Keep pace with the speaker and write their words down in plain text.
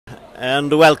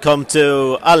and welcome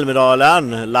to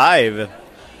Almedalen live.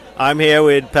 I'm here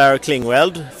with Per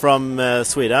Clingweld from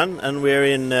Sweden, and we're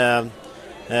in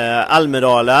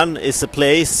Almedalen. Is a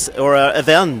place or an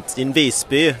event in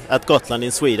Visby at Gotland in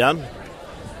Sweden.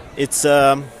 It's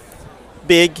a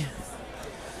big,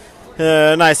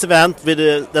 nice event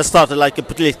that started like a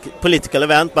political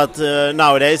event, but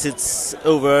nowadays it's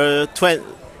over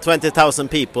 20,000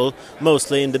 people,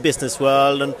 mostly in the business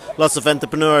world, and lots of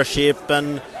entrepreneurship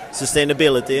and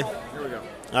sustainability. Here we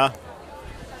go.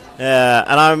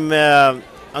 And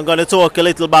I'm going to talk a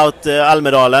little about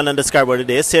Almedalen and describe what it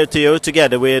is here to you,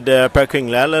 together with Per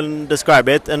Clingweld, and describe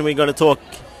it. And we're going to talk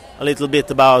a little bit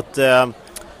about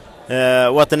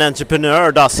what an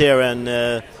entrepreneur does here in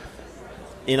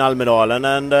Almedalen,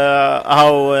 and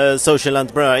how social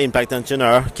entrepreneur, impact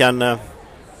entrepreneur can,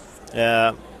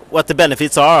 what the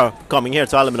benefits are coming here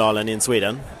to Almedalen in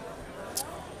Sweden.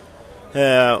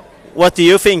 What do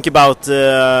you think about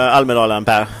Almedalen,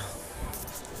 Per?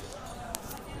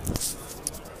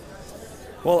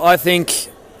 Well, I think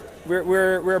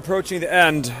we're approaching the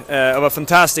end of a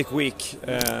fantastic week.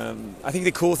 I think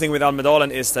the cool thing with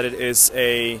Almedalen is that it is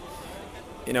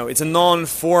it's a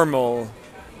non-formal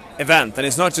event, and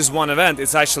it's not just one event.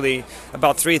 It's actually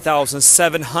about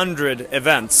 3,700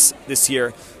 events this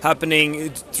year, happening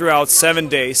throughout 7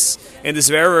 days in this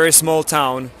very, very small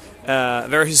town,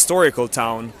 very historical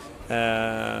town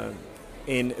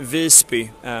in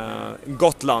Visby,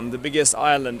 Gotland, the biggest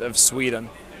island of Sweden.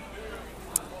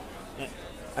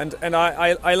 And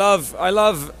I love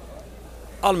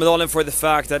Almedalen for the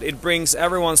fact that it brings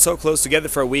everyone so close together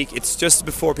for a week. It's just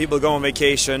before people go on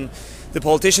vacation. The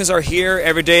politicians are here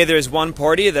every day. There's one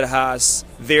party that has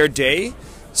their day,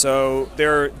 so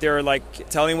they're like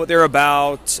telling what they're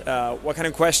about, what kind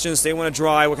of questions they want to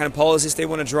drive, what kind of policies they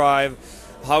want to drive,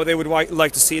 how they would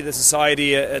like to see the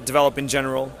society develop in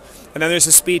general. And then there's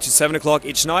a speech at 7 o'clock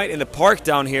each night in the park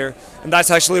down here, and that's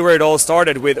actually where it all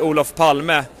started, with Olof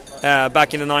Palme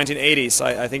back in the 1980s.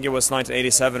 I think it was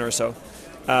 1987 or so,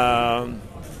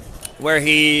 where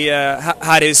he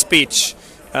had his speech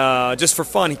just for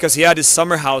fun, because he had his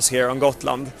summer house here on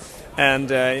Gotland, and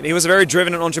he was a very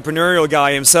driven and entrepreneurial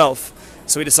guy himself.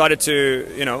 So he decided to,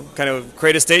 kind of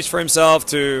create a stage for himself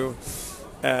to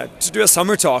do a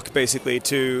summer talk, basically,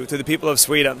 to the people of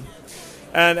Sweden.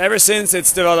 And ever since,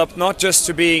 it's developed not just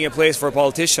to being a place for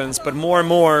politicians, but more and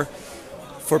more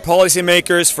for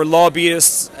policymakers, for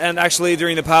lobbyists, and actually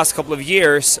during the past couple of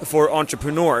years for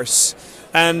entrepreneurs.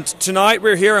 And tonight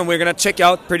we're here and we're going to check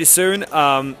out pretty soon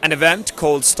an event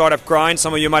called Startup Grind.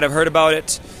 Some of you might have heard about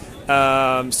it.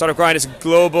 Startup Grind is a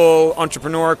global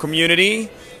entrepreneur community.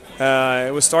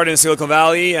 It was started in Silicon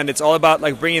Valley, and it's all about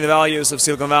like bringing the values of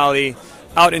Silicon Valley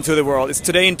out into the world. It's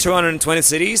today in 220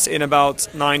 cities in about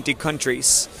 90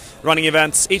 countries, running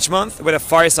events each month with a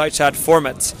fireside chat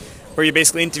format, where you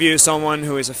basically interview someone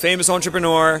who is a famous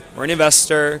entrepreneur or an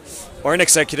investor or an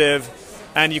executive,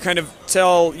 and you kind of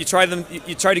try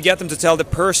to get them to tell the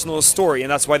personal story, and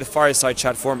that's why the fireside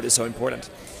chat format is so important.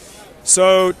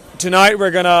 So tonight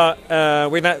we're gonna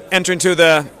enter into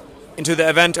the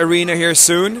event arena here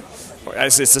soon.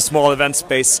 As it's a small event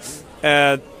space.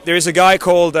 There is a guy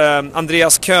called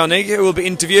Andreas König who will be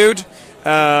interviewed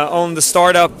on the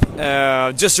startup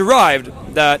just arrived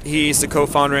that he's the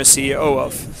co-founder and CEO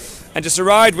of. And just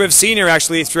arrived, we've seen her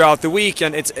actually throughout the week,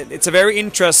 and it's a very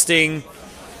interesting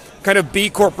kind of B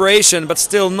corporation, but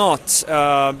still not,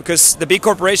 because the B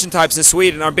corporation types in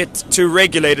Sweden are a bit too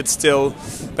regulated still.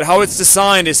 But how it's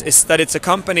designed is that it's a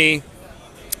company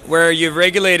where you've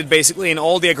regulated basically in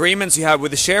all the agreements you have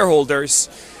with the shareholders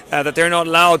that they're not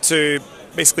allowed to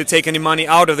basically take any money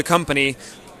out of the company.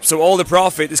 So all the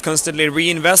profit is constantly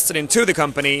reinvested into the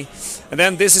company, and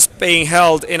then this is being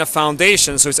held in a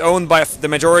foundation. So it's owned by the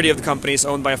majority of the company is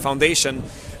owned by a foundation,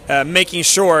 making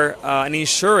sure and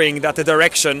ensuring that the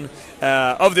direction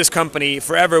of this company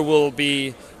forever will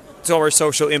be towards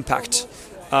social impact.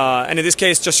 And in this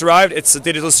case, just arrived. It's a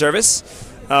digital service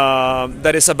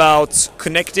that is about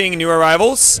connecting new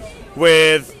arrivals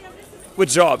with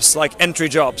jobs, like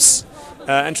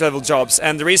entry-level jobs.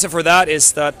 And the reason for that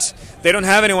is that they don't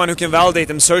have anyone who can validate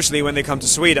them socially when they come to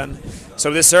Sweden. So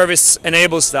this service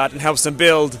enables that and helps them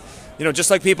build,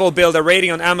 just like people build a rating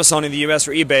on Amazon in the US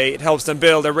or eBay, it helps them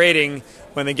build a rating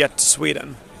when they get to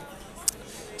Sweden.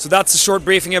 So that's a short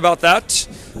briefing about that.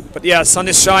 But yeah, sun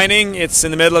is shining, it's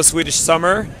in the middle of Swedish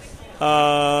summer.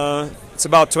 It's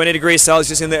about 20 degrees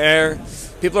Celsius in the air.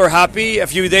 People are happy. A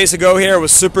few days ago here it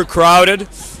was super crowded.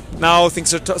 Now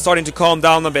things are starting to calm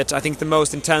down a bit. I think the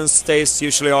most intense days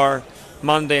usually are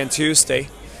Monday and Tuesday.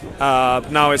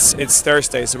 Now it's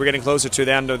Thursday, so we're getting closer to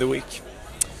the end of the week.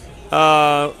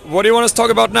 What do you want us to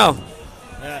talk about now?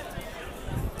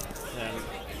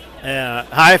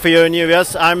 Hi, for your new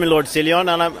viewers, I'm Lord Siljon,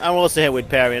 and I'm also here with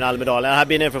Perry in Almedalen. I've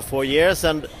been here for 4 years,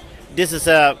 and this is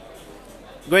a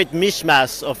great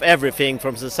mishmash of everything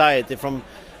from society, from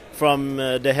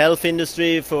the health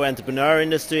industry, for entrepreneur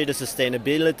industry, the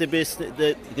sustainability business,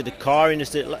 the car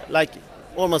industry, like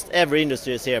almost every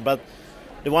industry is here. But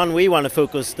the one we want to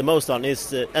focus the most on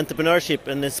is entrepreneurship,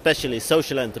 and especially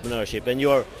social entrepreneurship.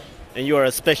 And you're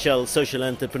a special social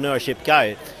entrepreneurship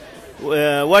guy.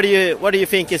 What do you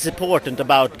think is important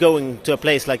about going to a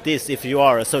place like this if you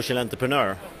are a social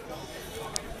entrepreneur?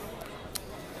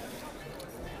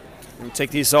 Let me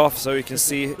take these off so you can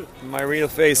see my real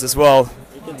face as well.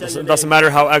 It doesn't matter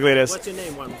how ugly it is. What's your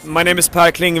name? My name is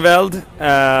Clingweld,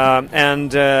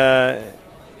 and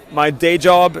my day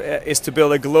job is to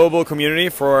build a global community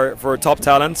for top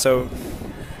talent, so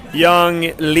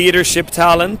young leadership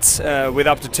talent with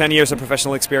up to 10 years of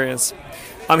professional experience.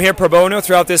 I'm here pro bono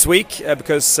throughout this week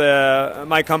because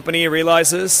my company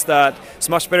realizes that it's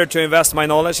much better to invest my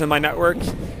knowledge and my network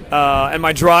and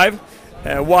my drive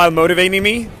while motivating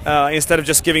me instead of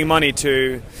just giving money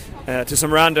to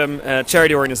some random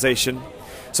charity organization.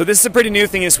 So this is a pretty new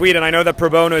thing in Sweden. I know that pro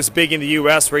bono is big in the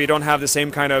US, where you don't have the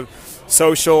same kind of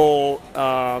social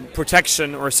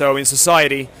protection or so in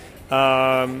society,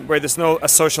 where there's no a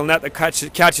social net that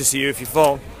catches you if you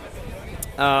fall.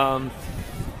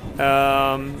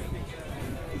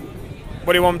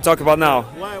 What do you want me to talk about now?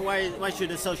 Why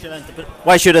should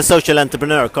a social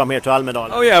entrepreneur come here to Almedalen?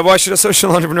 Oh yeah, why should a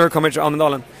social entrepreneur come here to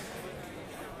Almedalen?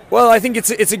 Well, I think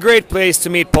it's a great place to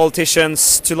meet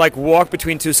politicians, to like walk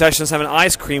between two sessions, have an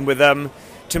ice cream with them,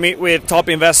 to meet with top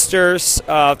investors,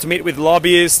 to meet with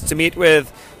lobbyists, to meet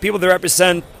with people that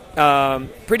represent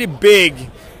pretty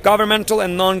big governmental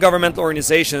and non-governmental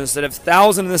organizations that have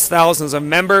thousands and thousands of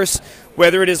members,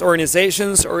 whether it is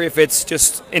organizations or if it's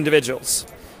just individuals.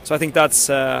 So I think that's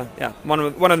one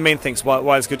of the main things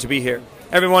why it's good to be here.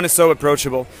 Everyone is so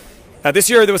approachable. This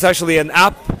year there was actually an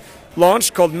app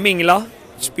launched called Mingla,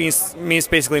 which means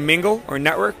basically mingle or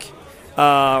network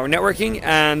or networking,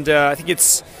 and I think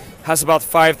it's has about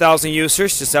 5,000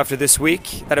 users just after this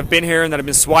week that have been here and that have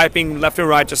been swiping left and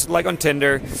right, just like on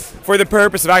Tinder, for the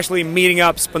purpose of actually meeting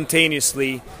up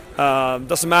spontaneously.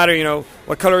 Doesn't matter, you know,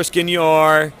 what color skin you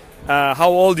are, how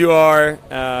old you are,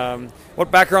 what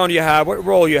background you have, what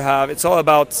role you have. It's all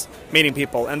about meeting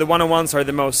people, and the one-on-ones are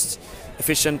the most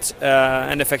efficient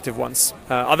and effective ones.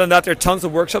 Other than that, there are tons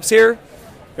of workshops here.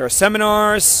 There are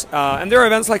seminars, and there are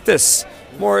events like this,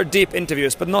 more deep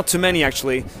interviews, but not too many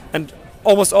actually. And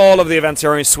almost all of the events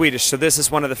are in Swedish, so this is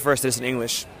one of the first that is in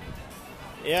English.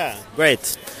 Yeah,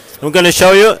 great. I'm going to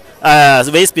show you.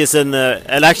 Visby is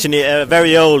actually a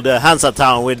very old Hansa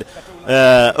town with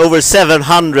over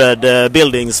 700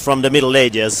 buildings from the Middle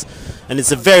Ages, and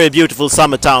it's a very beautiful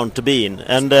summer town to be in.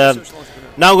 And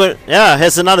now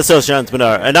here's another social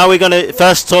entrepreneur. And now we're going to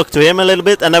first talk to him a little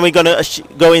bit, and then we're going to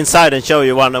go inside and show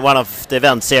you one of the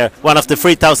events here, one of the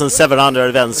 3,700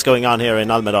 events going on here in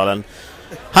Almedalen.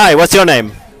 Hi, what's your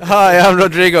name? Hi, I'm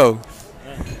Rodrigo.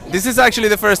 This is actually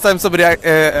the first time somebody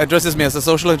addresses me as a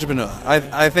social entrepreneur.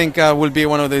 I think I will be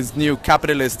one of these new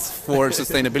capitalists for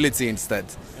sustainability instead.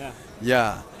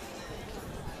 Yeah.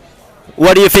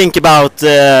 What do you think about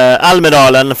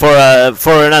Almedalen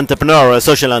for an entrepreneur, a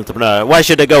social entrepreneur? Why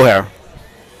should they go here?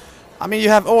 I mean, you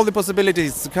have all the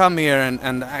possibilities to come here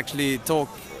and actually talk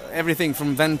everything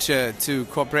from venture to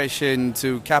cooperation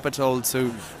to capital,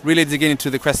 to really dig into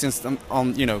the questions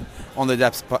on the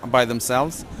depths by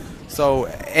themselves. So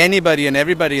anybody and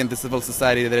everybody in the civil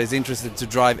society that is interested to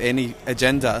drive any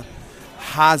agenda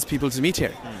has people to meet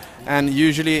here. And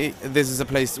usually this is a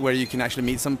place where you can actually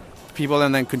meet some people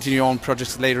and then continue on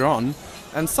projects later on.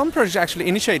 And some projects actually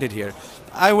initiated here.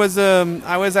 I was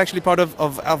actually part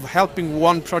of helping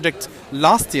one project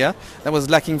last year that was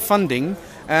lacking funding.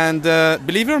 And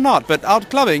believe it or not, but out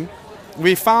clubbing,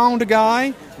 we found a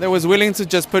guy that was willing to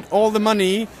just put all the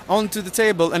money onto the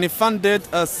table, and he funded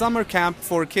a summer camp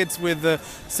for kids with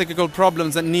psychical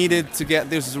problems that needed to get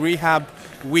this rehab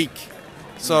week.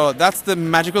 So that's the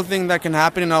magical thing that can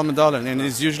happen in Almedalen, and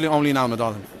it's usually only in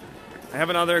Almedalen. I have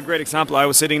another great example. I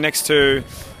was sitting next to,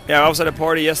 I was at a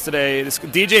party yesterday, this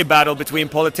DJ battle between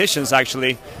politicians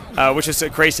actually, which is a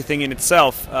crazy thing in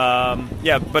itself.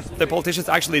 But the politicians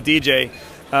actually DJ.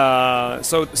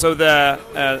 So the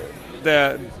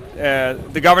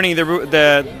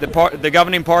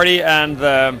governing party and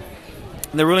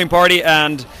the ruling party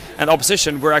and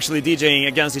opposition were actually DJing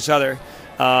against each other,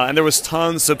 and there was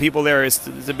tons of people there. It's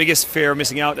the biggest fear of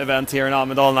missing out event here in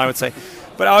Almedalen, I would say.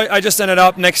 But I just ended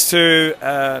up next to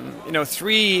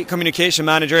 3 communication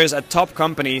managers at top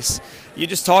companies. You're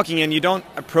just talking and you don't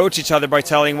approach each other by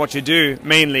telling what you do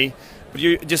mainly, but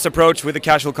you just approach with a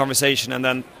casual conversation and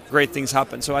then great things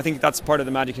happen. So I think that's part of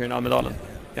the magic here in Almedalen.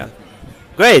 Yeah.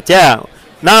 Great, yeah.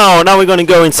 Now we're going to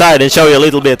go inside and show you a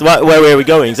little bit where we're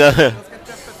going. So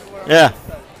yeah.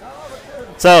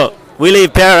 So we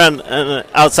leave Per and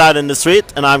outside in the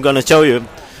street, and I'm going to show you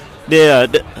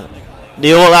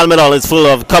the whole Almedalen is full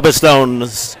of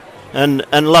cobblestones and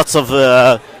lots of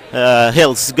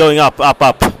hills going up.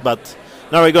 But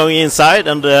now we're going inside,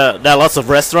 and there are lots of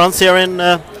restaurants here in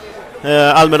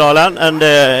Almedalen, and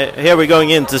here we're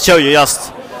going in to show you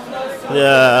just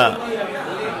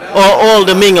all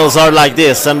the mingles are like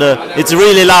this, and it's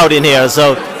really loud in here,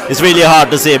 so it's really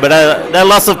hard to see. But there are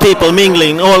lots of people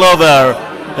mingling all over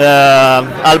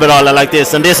Almedalen like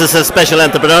this, and this is a special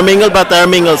entrepreneur mingle, but there are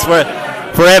mingles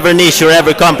for every niche or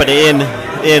every company in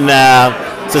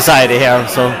society here.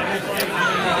 So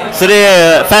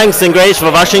thanks and great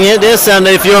for watching this, and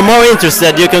if you're more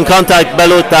interested, you can contact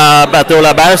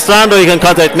Bertola Bergstrand, or you can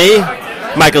contact me,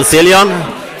 Michael Sillion,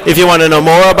 if you want to know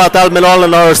more about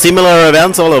Almedalen or similar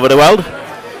events all over the world.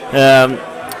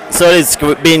 So it's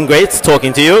been great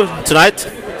talking to you tonight,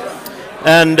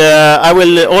 and I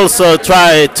will also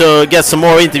try to get some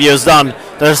more interviews done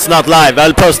that's not live.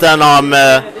 I'll post them on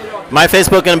my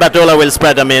Facebook, and Bertola will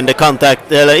spread them in the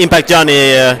Impact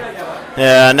Journey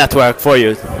network for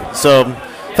you. So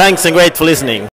thanks and great for listening.